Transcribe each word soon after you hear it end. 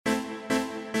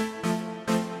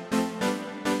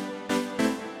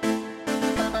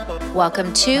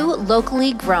Welcome to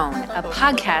Locally Grown, a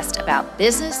podcast about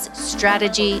business,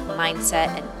 strategy, mindset,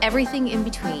 and everything in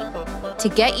between to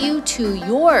get you to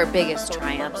your biggest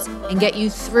triumphs and get you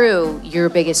through your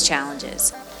biggest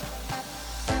challenges.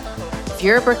 If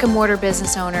you're a brick and mortar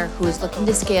business owner who is looking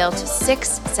to scale to 6,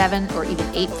 7, or even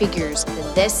 8 figures,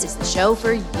 then this is the show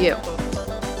for you.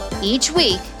 Each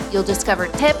week, you'll discover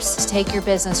tips to take your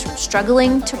business from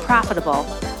struggling to profitable,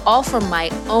 all from my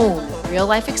own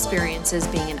real-life experiences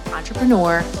being an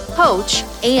entrepreneur, coach,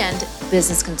 and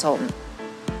business consultant.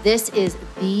 This is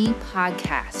the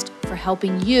podcast for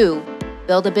helping you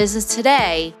build a business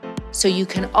today so you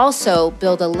can also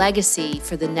build a legacy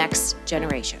for the next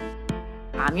generation.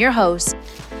 I'm your host,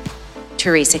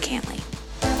 Theresa Cantley.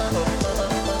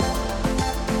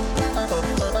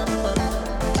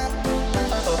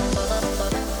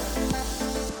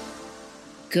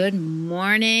 Good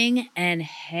morning, and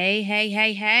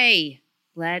hey.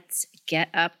 Let's get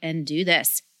up and do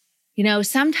this. You know,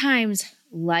 sometimes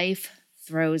life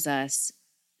throws us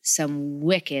some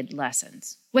wicked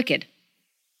lessons. Wicked.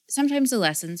 Sometimes the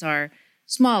lessons are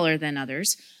smaller than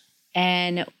others,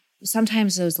 and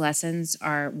sometimes those lessons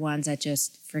are ones that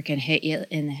just freaking hit you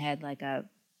in the head like a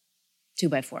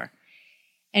 2x4.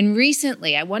 And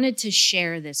recently, I wanted to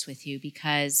share this with you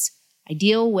because I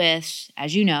deal with,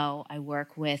 as you know, I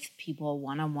work with people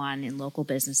one-on-one in local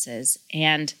businesses,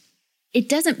 and it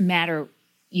doesn't matter,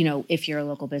 you know, if you're a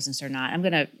local business or not. I'm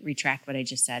going to retract what I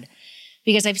just said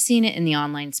because I've seen it in the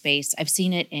online space. I've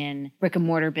seen it in brick and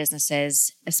mortar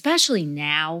businesses, especially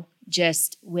now,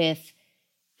 just with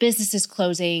businesses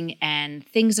closing and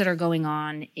things that are going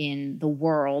on in the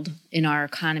world, in our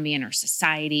economy, in our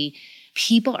society.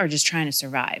 People are just trying to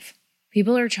survive.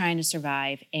 People are trying to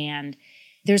survive, and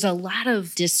there's a lot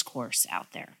of discourse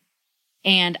out there.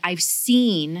 And I've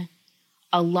seen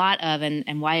a lot of,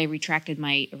 and why I retracted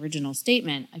my original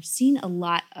statement, I've seen a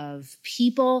lot of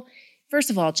people, first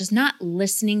of all, just not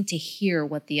listening to hear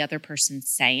what the other person's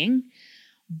saying,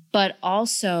 but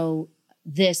also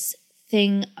this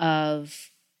thing of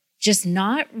just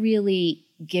not really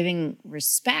giving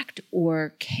respect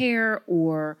or care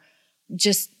or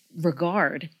just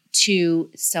regard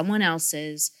to someone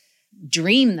else's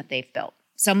dream that they've built.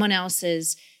 Someone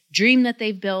else's dream that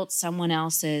they've built, someone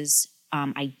else's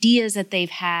ideas that they've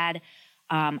had.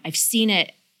 I've seen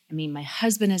it. I mean, my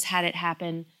husband has had it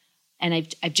happen, and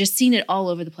I've just seen it all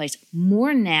over the place.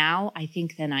 More now, I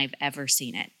think, than I've ever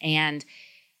seen it. And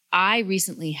I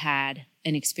recently had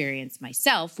an experience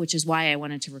myself, which is why I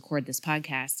wanted to record this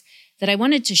podcast, that I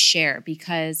wanted to share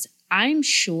because I'm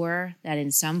sure that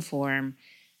in some form,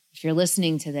 if you're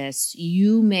listening to this,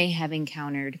 you may have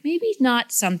encountered maybe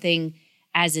not something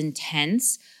as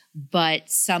intense, but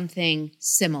something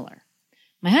similar.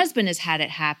 My husband has had it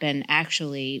happen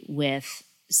actually with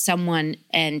someone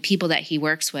and people that he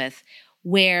works with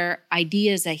where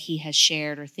ideas that he has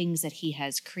shared or things that he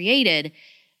has created,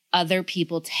 other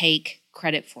people take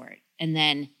credit for it and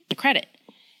then the credit.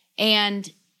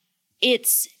 And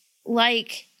it's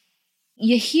like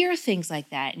you hear things like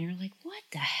that and you're like, what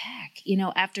the heck? You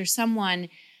know, after someone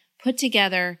put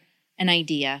together an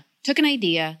idea, took an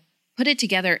idea, put it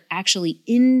together actually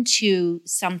into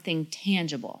something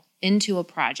tangible, into a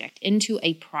project, into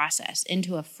a process,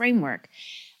 into a framework,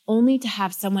 only to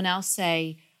have someone else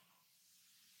say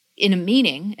in a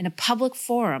meeting, in a public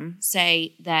forum,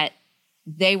 say that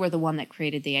they were the one that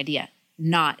created the idea,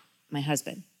 not my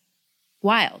husband.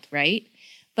 Wild, right?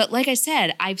 But like I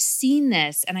said, I've seen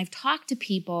this and I've talked to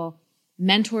people,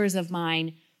 mentors of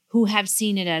mine, who have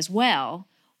seen it as well,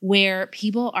 where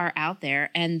people are out there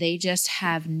and they just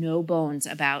have no bones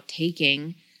about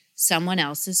taking someone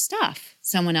else's stuff,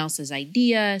 someone else's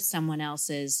idea, someone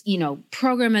else's,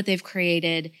 program that they've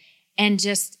created, and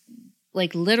just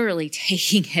like literally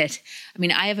taking it. I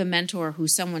mean, I have a mentor who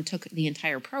someone took the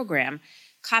entire program,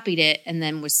 copied it, and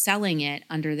then was selling it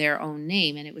under their own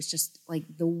name. And it was just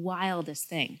like the wildest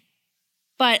thing.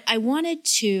 But I wanted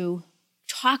to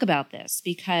talk about this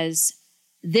because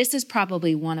this is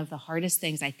probably one of the hardest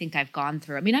things I think I've gone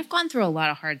through. I mean, I've gone through a lot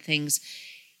of hard things,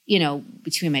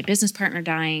 between my business partner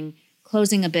dying,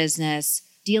 closing a business,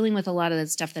 dealing with a lot of the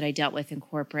stuff that I dealt with in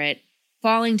corporate,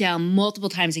 falling down multiple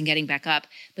times and getting back up.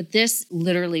 But this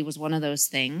literally was one of those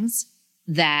things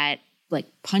that like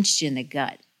punched you in the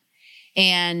gut.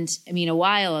 And I mean, a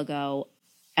while ago,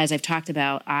 as I've talked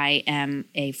about, I am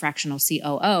a fractional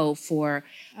COO for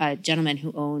a gentleman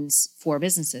who owns 4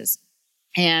 businesses.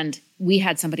 And we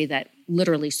had somebody that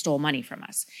literally stole money from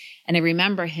us. And I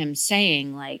remember him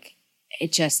saying, like,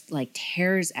 it just like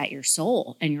tears at your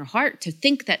soul and your heart to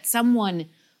think that someone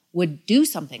would do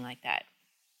something like that.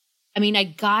 I mean, I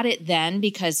got it then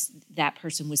because that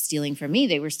person was stealing from me.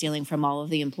 They were stealing from all of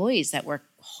the employees that work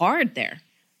hard there.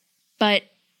 But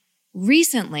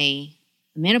recently,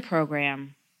 I'm in a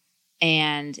program,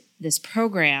 and this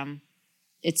program,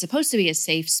 it's supposed to be a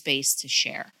safe space to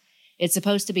share. It's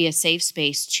supposed to be a safe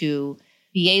space to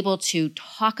be able to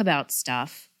talk about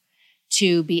stuff,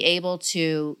 to be able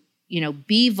to,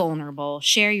 be vulnerable,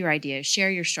 share your ideas,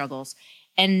 share your struggles,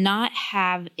 and not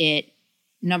have it,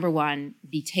 number one,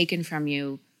 be taken from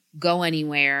you, go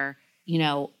anywhere,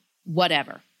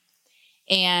 whatever.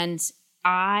 And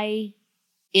I,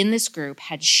 in this group,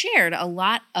 had shared a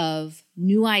lot of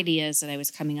new ideas that I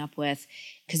was coming up with,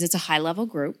 because it's a high-level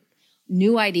group,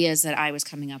 new ideas that I was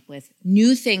coming up with,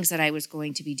 new things that I was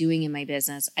going to be doing in my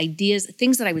business, ideas,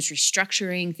 things that I was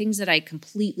restructuring, things that I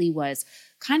completely was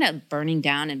kind of burning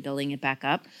down and building it back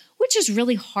up, which is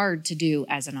really hard to do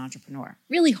as an entrepreneur,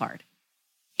 really hard.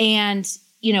 And,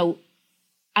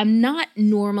 I'm not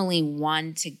normally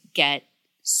one to get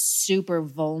super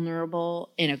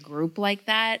vulnerable in a group like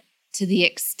that to the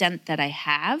extent that I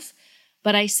have.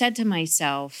 But I said to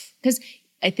myself, because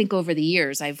I think over the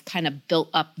years, I've kind of built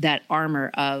up that armor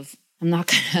of, I'm not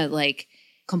going to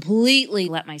completely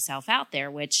let myself out there,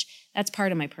 which that's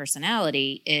part of my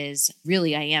personality is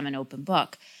really, I am an open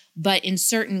book. But in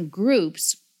certain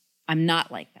groups, I'm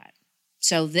not like that.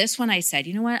 So this one I said,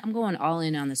 you know what, I'm going all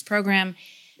in on this program.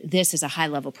 This is a high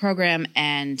level program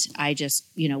and I just,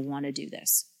 want to do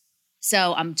this.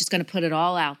 So I'm just going to put it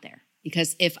all out there,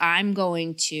 because if I'm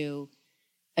going to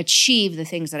achieve the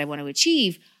things that I want to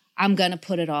achieve, I'm going to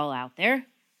put it all out there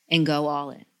and go all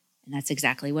in. And that's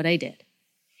exactly what I did.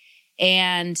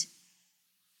 And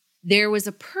there was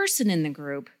a person in the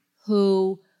group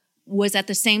who was at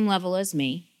the same level as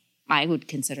me. I would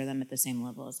consider them at the same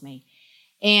level as me.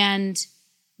 And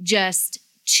just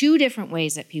two different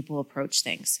ways that people approach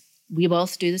things. We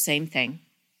both do the same thing.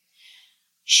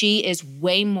 She is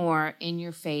way more in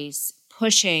your face,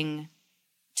 pushing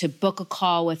to book a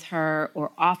call with her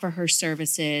or offer her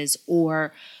services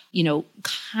or,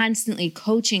 constantly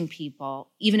coaching people,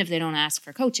 even if they don't ask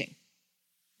for coaching.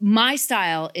 My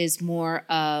style is more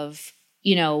of,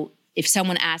 if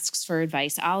someone asks for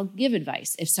advice, I'll give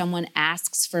advice. If someone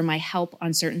asks for my help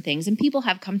on certain things, and people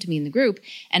have come to me in the group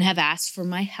and have asked for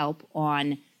my help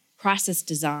on process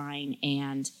design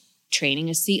and training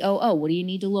a COO, what do you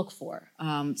need to look for?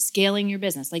 Scaling your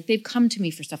business. They've come to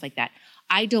me for stuff like that.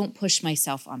 I don't push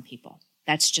myself on people.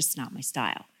 That's just not my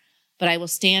style. But I will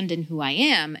stand in who I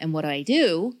am and what I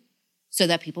do so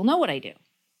that people know what I do.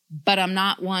 But I'm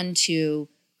not one to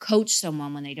coach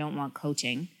someone when they don't want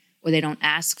coaching or they don't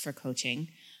ask for coaching.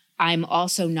 I'm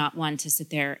also not one to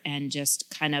sit there and just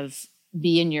kind of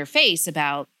be in your face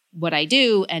about what I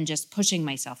do and just pushing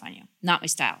myself on you. Not my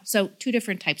style. So two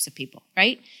different types of people,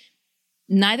 right?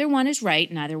 Neither one is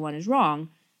right, neither one is wrong.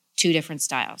 Two different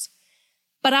styles.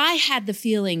 But I had the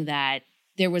feeling that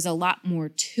there was a lot more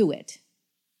to it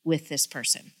with this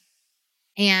person.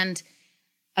 And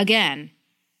again,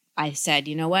 I said,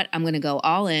 you know what? I'm going to go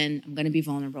all in. I'm going to be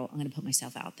vulnerable. I'm going to put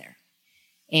myself out there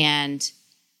and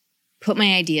put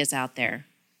my ideas out there,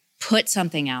 put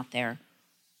something out there,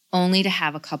 only to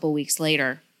have a couple weeks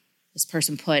later, this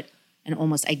person put an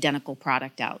almost identical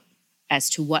product out as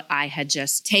to what I had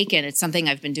just taken. It's something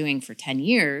I've been doing for 10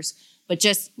 years, but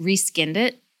just reskinned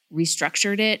it,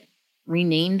 restructured it,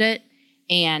 renamed it,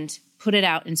 and put it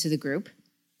out into the group.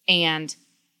 And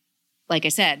like I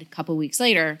said, a couple weeks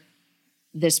later,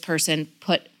 this person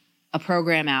put a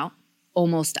program out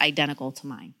almost identical to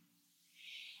mine.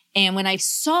 And when I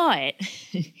saw it,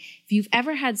 if you've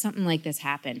ever had something like this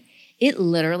happen, it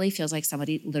literally feels like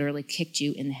somebody literally kicked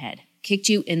you in the head, kicked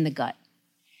you in the gut.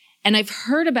 And I've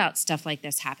heard about stuff like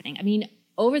this happening. I mean,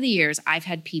 over the years, I've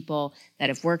had people that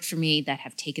have worked for me that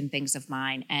have taken things of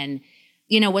mine. And,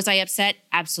 was I upset?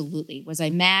 Absolutely. Was I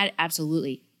mad?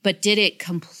 Absolutely. But did it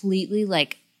completely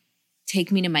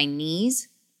take me to my knees?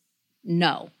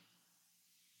 No.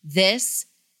 This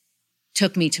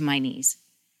took me to my knees.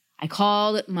 I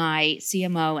called my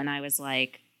CMO and I was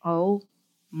like, oh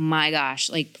my gosh,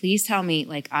 please tell me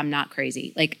I'm not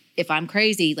crazy. If I'm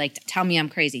crazy, tell me I'm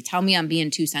crazy. Tell me I'm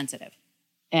being too sensitive.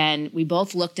 And we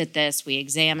both looked at this, we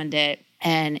examined it,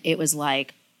 and it was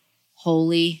like,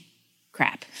 holy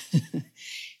crap.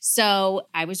 So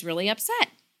I was really upset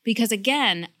because,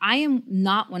 again, I am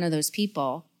not one of those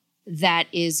people that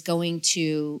is going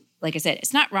to, like I said,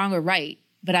 it's not wrong or right,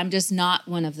 but I'm just not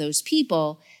one of those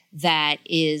people that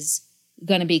is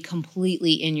going to be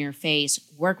completely in your face,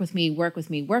 work with me, work with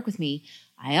me, work with me.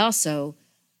 I also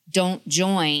don't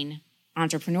join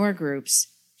entrepreneur groups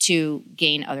to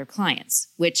gain other clients,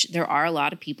 which there are a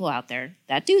lot of people out there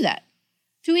that do that.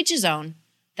 To each his own.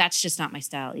 That's just not my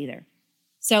style either.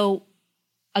 So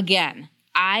again,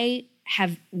 I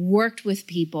have worked with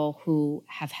people who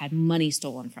have had money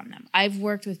stolen from them. I've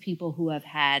worked with people who have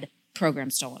had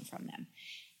programs stolen from them.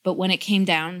 But when it came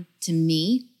down to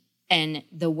me and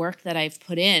the work that I've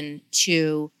put in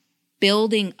to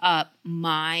building up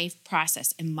my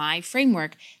process and my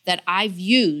framework that I've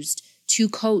used to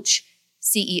coach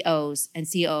CEOs and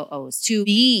COOs to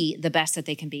be the best that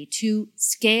they can be, to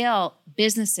scale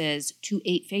businesses to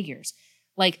 8 figures.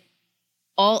 Like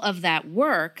all of that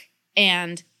work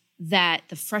and that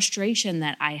the frustration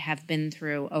that I have been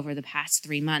through over the past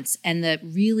 3 months and the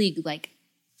really like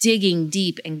digging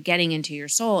deep and getting into your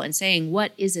soul and saying,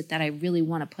 what is it that I really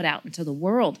want to put out into the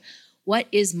world? What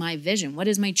is my vision? What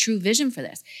is my true vision for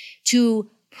this? To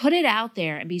put it out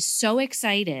there and be so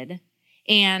excited,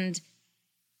 and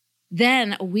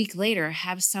then a week later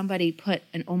have somebody put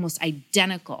an almost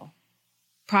identical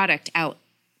product out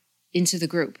into the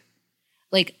group.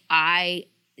 Like I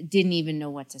didn't even know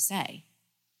what to say.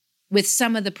 With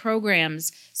some of the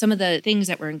programs, some of the things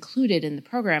that were included in the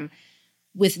program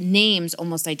with names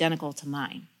almost identical to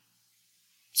mine.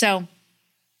 So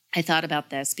I thought about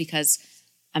this because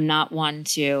I'm not one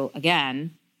to,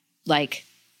 again, like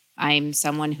I'm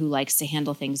someone who likes to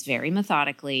handle things very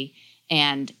methodically,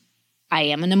 and I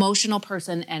am an emotional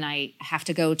person, and I have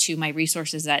to go to my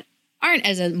resources that aren't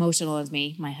as emotional as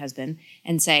me, my husband,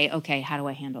 and say, okay, how do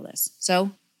I handle this?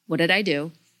 So what did I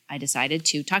do? I decided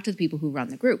to talk to the people who run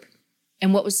the group.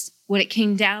 And what it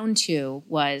came down to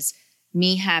was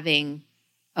me having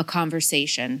a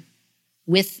conversation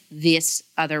with this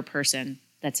other person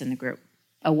that's in the group,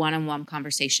 a one-on-one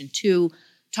conversation to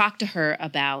talk to her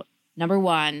about, number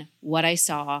one, what I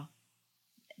saw,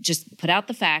 just put out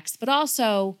the facts, but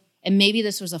also, and maybe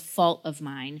this was a fault of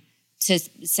mine, to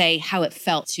say how it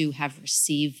felt to have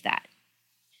received that.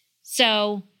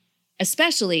 So,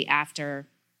 especially after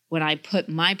when I put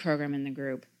my program in the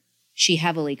group, she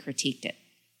heavily critiqued it.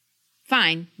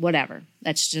 Fine, whatever.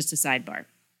 That's just a sidebar.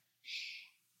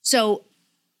 So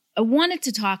I wanted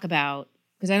to talk about,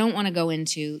 because I don't want to go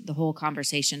into the whole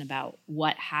conversation about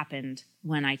what happened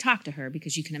when I talked to her,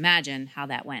 because you can imagine how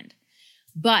that went.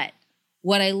 But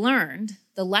what I learned,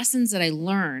 the lessons that I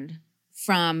learned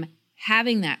from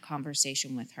having that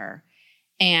conversation with her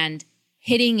and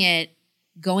hitting it,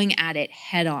 going at it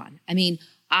head on. I mean,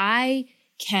 I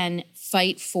can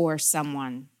fight for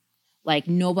someone like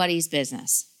nobody's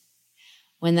business.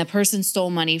 When the person stole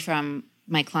money from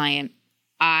my client,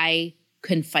 I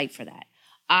couldn't fight for that.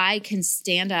 I can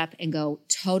stand up and go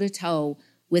toe-to-toe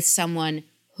with someone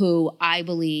who I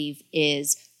believe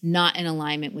is not in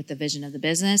alignment with the vision of the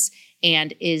business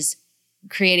and is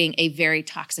creating a very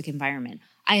toxic environment.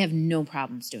 I have no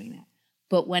problems doing that.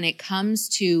 But when it comes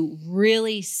to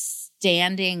really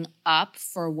standing up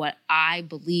for what I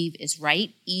believe is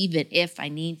right, even if I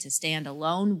need to stand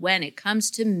alone, when it comes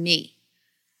to me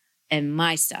and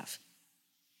my stuff,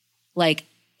 like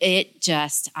it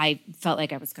just, I felt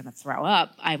like I was going to throw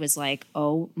up. I was like,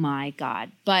 oh my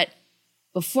God. But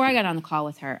before I got on the call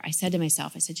with her, I said to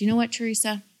myself, I said, you know what,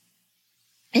 Theresa?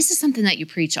 This is something that you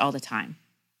preach all the time.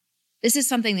 This is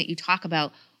something that you talk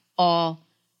about all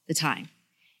the time.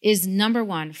 Is number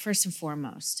one, first and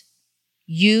foremost,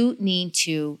 you need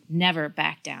to never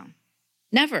back down.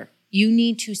 Never. You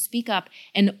need to speak up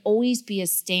and always be a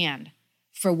stand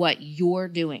for what you're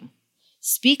doing.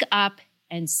 Speak up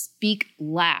and speak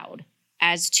loud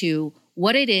as to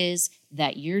what it is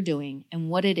that you're doing and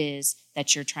what it is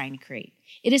that you're trying to create.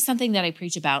 It is something that I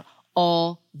preach about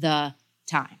all the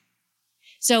time.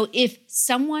 So if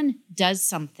someone does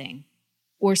something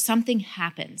or something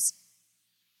happens,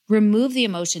 remove the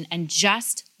emotion and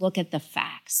just look at the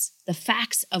facts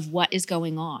of what is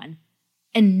going on,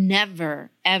 and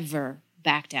never, ever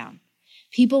back down.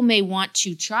 People may want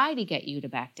to try to get you to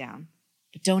back down,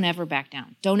 but don't ever back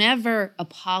down. Don't ever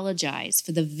apologize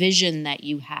for the vision that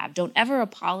you have. Don't ever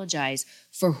apologize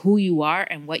for who you are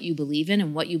and what you believe in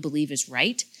and what you believe is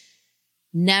right.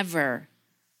 Never,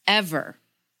 ever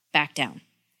back down.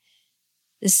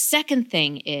 The second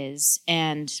thing is,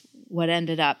 and what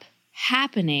ended up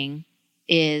happening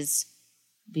is,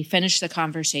 we finished the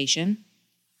conversation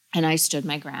and I stood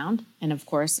my ground. And of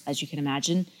course, as you can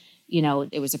imagine,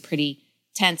 it was a pretty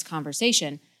tense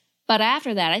conversation. But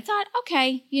after that, I thought,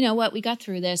 okay, you know what? We got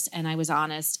through this and I was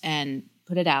honest and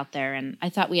put it out there. And I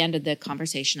thought we ended the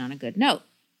conversation on a good note.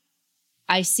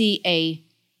 I see a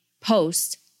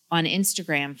post on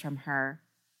Instagram from her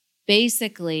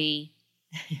basically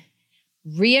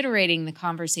reiterating the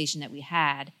conversation that we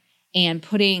had and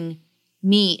putting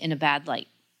me in a bad light.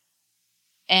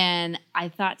 And I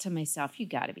thought to myself, you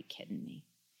got to be kidding me.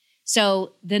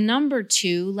 So the number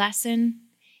 2 lesson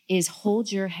is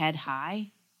hold your head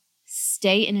high,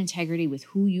 stay in integrity with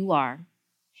who you are,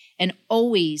 and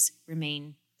always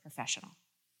remain professional.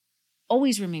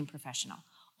 Always remain professional.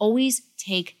 Always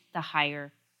take the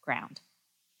higher ground.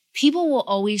 People will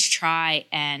always try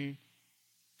and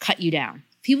cut you down.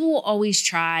 People will always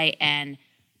try and,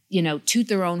 toot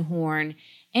their own horn,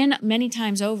 and many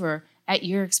times over at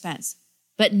your expense,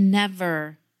 but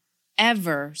never,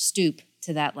 ever stoop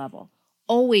to that level.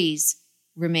 Always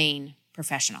remain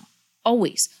professional.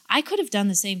 Always. I could have done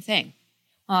the same thing.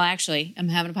 Well, actually, I'm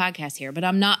having a podcast here, but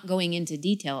I'm not going into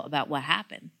detail about what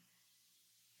happened.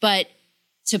 But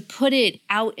to put it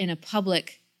out in a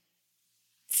public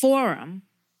forum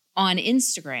on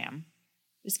Instagram,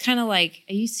 it's kind of like,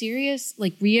 are you serious?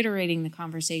 Like reiterating the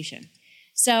conversation.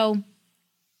 So,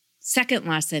 second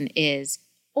lesson is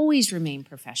always remain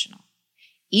professional.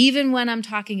 Even when I'm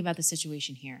talking about the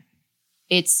situation here,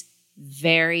 it's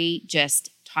very just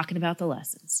talking about the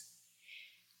lessons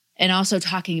and also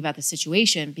talking about the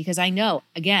situation, because I know,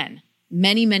 again,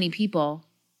 many, many people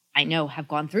I know have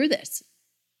gone through this.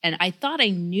 And I thought I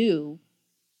knew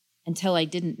until I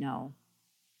didn't know.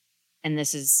 And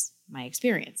this is my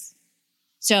experience.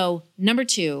 So, number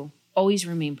 2, always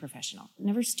remain professional.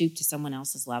 Never stoop to someone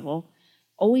else's level.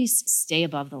 Always stay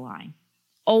above the line.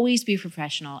 Always be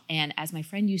professional. And as my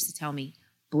friend used to tell me,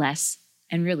 bless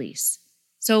and release.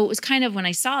 So it was kind of, when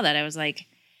I saw that, I was like,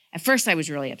 at first I was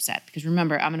really upset because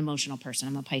remember, I'm an emotional person.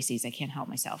 I'm a Pisces. I can't help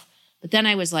myself. But then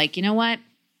I was like, you know what?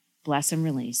 Bless and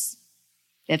release.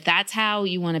 If that's how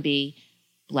you want to be,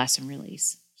 bless and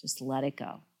release. Just let it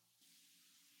go.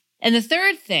 And the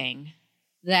third thing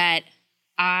that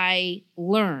I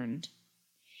learned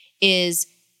is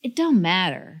it don't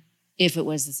matter if it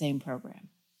was the same program.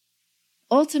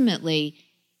 Ultimately,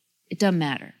 it doesn't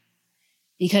matter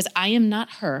because I am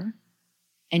not her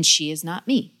and she is not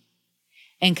me.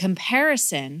 And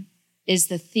comparison is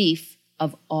the thief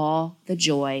of all the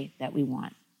joy that we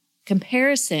want.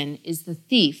 Comparison is the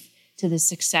thief to the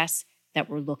success that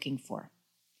we're looking for.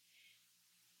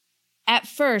 At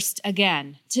first,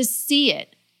 again, to see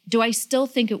it, do I still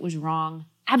think it was wrong?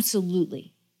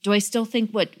 Absolutely. Do I still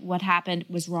think what happened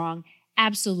was wrong?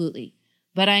 Absolutely.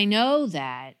 But I know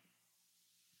that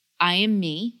I am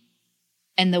me,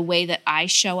 and the way that I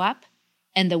show up,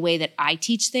 and the way that I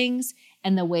teach things,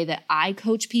 and the way that I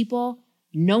coach people,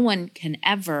 no one can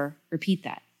ever repeat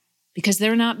that because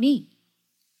they're not me.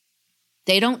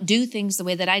 They don't do things the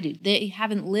way that I do. They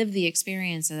haven't lived the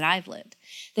experience that I've lived.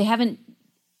 They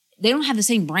don't have the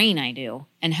same brain I do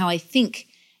and how I think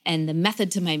and the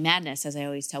method to my madness, as I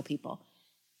always tell people.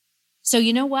 So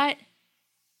you know what?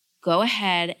 Go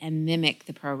ahead and mimic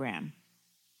the program.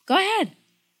 Go ahead,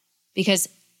 because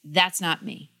that's not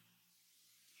me.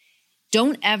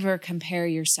 Don't ever compare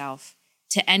yourself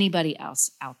to anybody else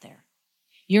out there.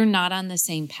 You're not on the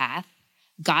same path.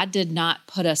 God did not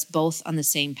put us both on the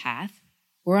same path.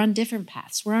 We're on different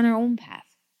paths. We're on our own path.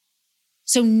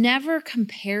 So never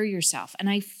compare yourself. And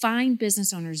I find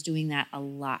business owners doing that a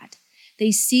lot.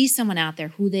 They see someone out there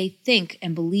who they think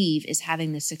and believe is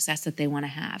having the success that they want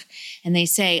to have. And they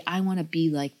say, I want to be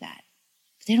like that.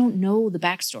 But they don't know the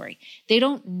backstory. They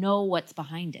don't know what's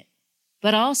behind it.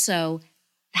 But also,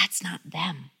 that's not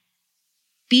them.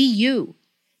 Be you.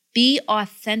 Be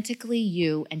authentically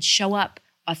you and show up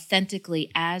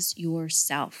authentically as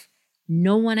yourself.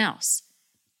 No one else.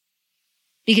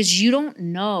 Because you don't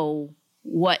know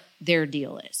what their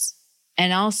deal is.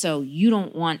 And also, you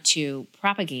don't want to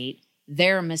propagate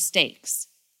their mistakes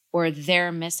or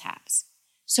their mishaps.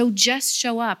 So just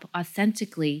show up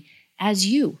authentically as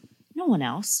you. No one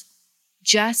else.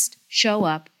 Just show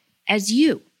up as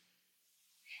you.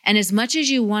 And as much as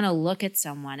you want to look at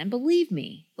someone, and believe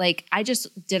me, like I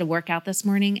just did a workout this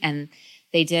morning and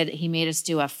he made us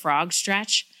do a frog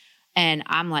stretch. And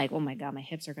I'm like, oh my God, my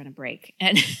hips are going to break.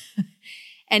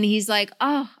 And he's like,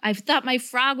 oh, I thought my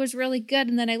frog was really good.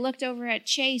 And then I looked over at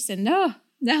Chase and now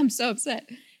I'm so upset.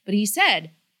 But he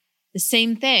said the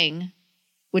same thing,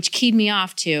 which keyed me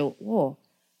off to, whoa,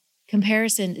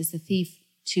 comparison is the thief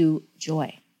to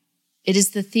joy. It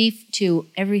is the thief to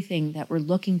everything that we're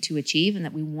looking to achieve and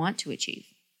that we want to achieve.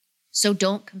 So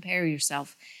don't compare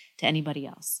yourself to anybody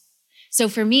else. So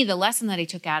for me, the lesson that I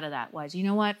took out of that was, you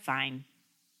know what? Fine.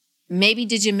 Maybe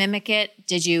did you mimic it?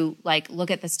 Did you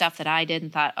look at the stuff that I did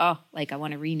and thought, oh, I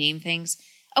want to rename things?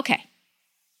 Okay.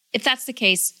 If that's the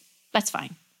case, that's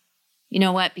fine. You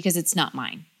know what? Because it's not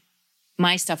mine.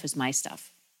 My stuff is my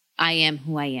stuff. I am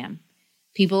who I am.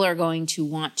 People are going to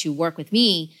want to work with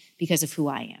me because of who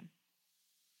I am.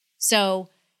 So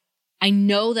I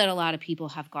know that a lot of people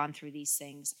have gone through these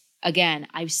things. Again,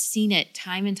 I've seen it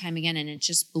time and time again, and it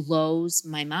just blows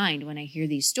my mind when I hear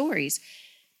these stories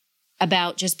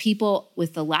about just people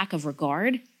with the lack of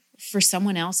regard for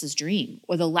someone else's dream,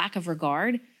 or the lack of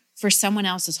regard for someone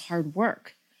else's hard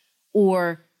work,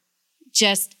 or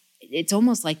just, it's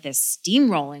almost like this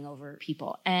steamrolling over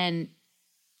people. And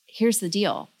here's the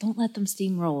deal. Don't let them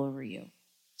steamroll over you.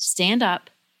 Stand up,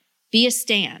 be a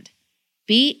stand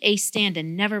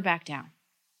and never back down.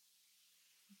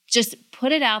 Just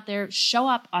put it out there, show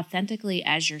up authentically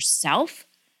as yourself,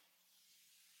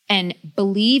 and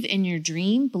believe in your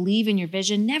dream, believe in your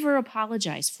vision, never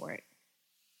apologize for it.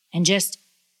 And just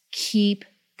keep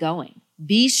going.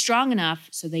 Be strong enough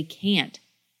so they can't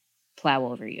plow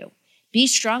over you. Be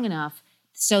strong enough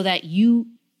so that you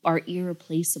are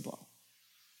irreplaceable,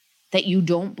 that you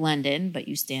don't blend in, but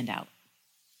you stand out.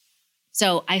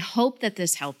 So I hope that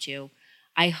this helped you.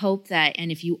 I hope that,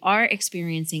 and if you are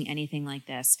experiencing anything like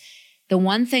this, the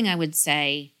one thing I would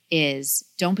say is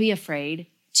don't be afraid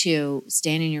to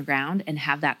stand in your ground and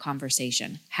have that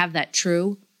conversation. Have that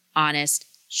true, honest,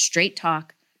 straight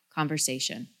talk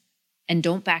conversation. And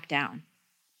don't back down.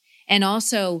 And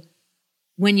also,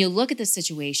 when you look at the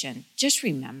situation, just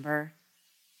remember,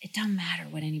 it doesn't matter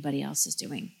what anybody else is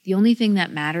doing. The only thing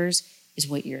that matters is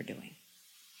what you're doing.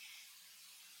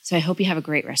 So I hope you have a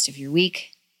great rest of your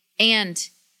week. And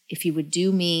if you would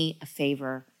do me a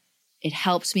favor, it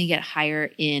helps me get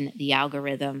higher in the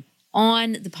algorithm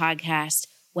on the podcast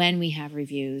when we have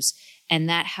reviews. And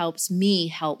that helps me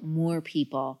help more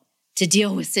people to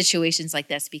deal with situations like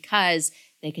this because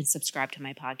they can subscribe to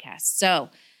my podcast. So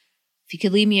if you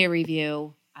could leave me a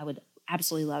review, I would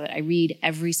absolutely love it. I read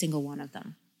every single one of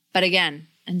them. But again,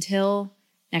 until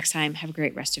next time, have a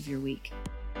great rest of your week.